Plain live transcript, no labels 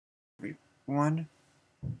One,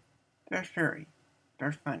 they're furry,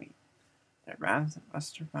 they're funny. They're Babs and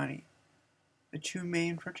Buster Bunny, the two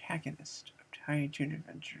main protagonists of Tiny Toon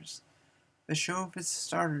Adventures. The show first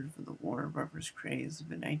started with the Warner Brothers craze of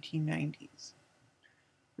the 1990s.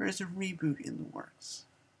 There is a reboot in the works.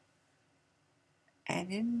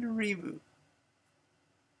 And in the reboot,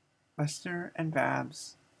 Buster and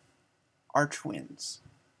Babs are twins.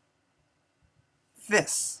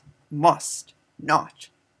 This must not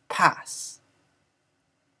pass.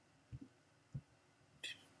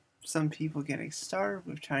 Some people getting started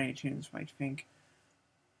with Tiny Toons might think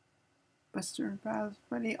Buster and Babs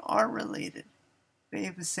Bunny are related. They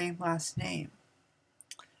have the same last name.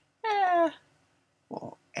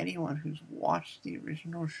 Well, anyone who's watched the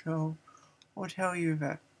original show will tell you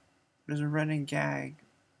that there's a running gag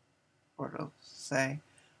where they'll say,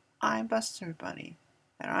 I'm Buster Bunny,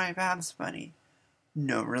 and I'm Babs Bunny.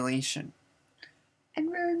 No relation.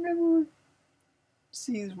 And there are no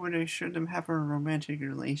scenes where they show them have a romantic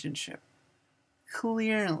relationship.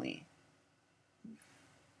 Clearly,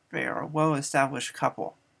 they are a well-established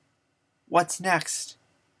couple. What's next?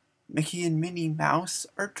 Mickey and Minnie Mouse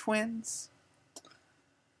are twins?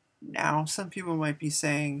 Now, some people might be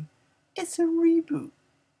saying, it's a reboot.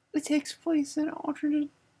 It takes place in an alternate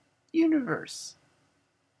universe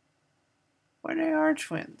where they are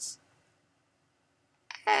twins.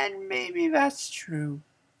 And maybe that's true.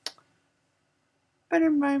 But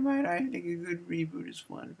in my mind, I think a good reboot is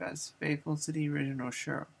one that's faithful to the original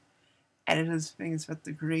show, and it has things that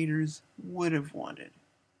the creators would have wanted.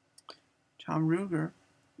 Tom Ruegger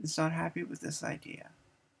is not happy with this idea,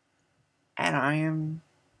 and I am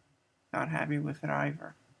not happy with it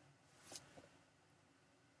either.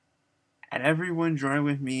 And everyone join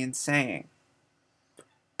with me in saying,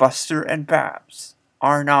 Buster and Babs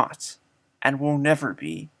are not, and will never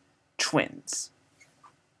be, twins.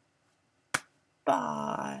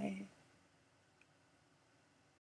 Bye.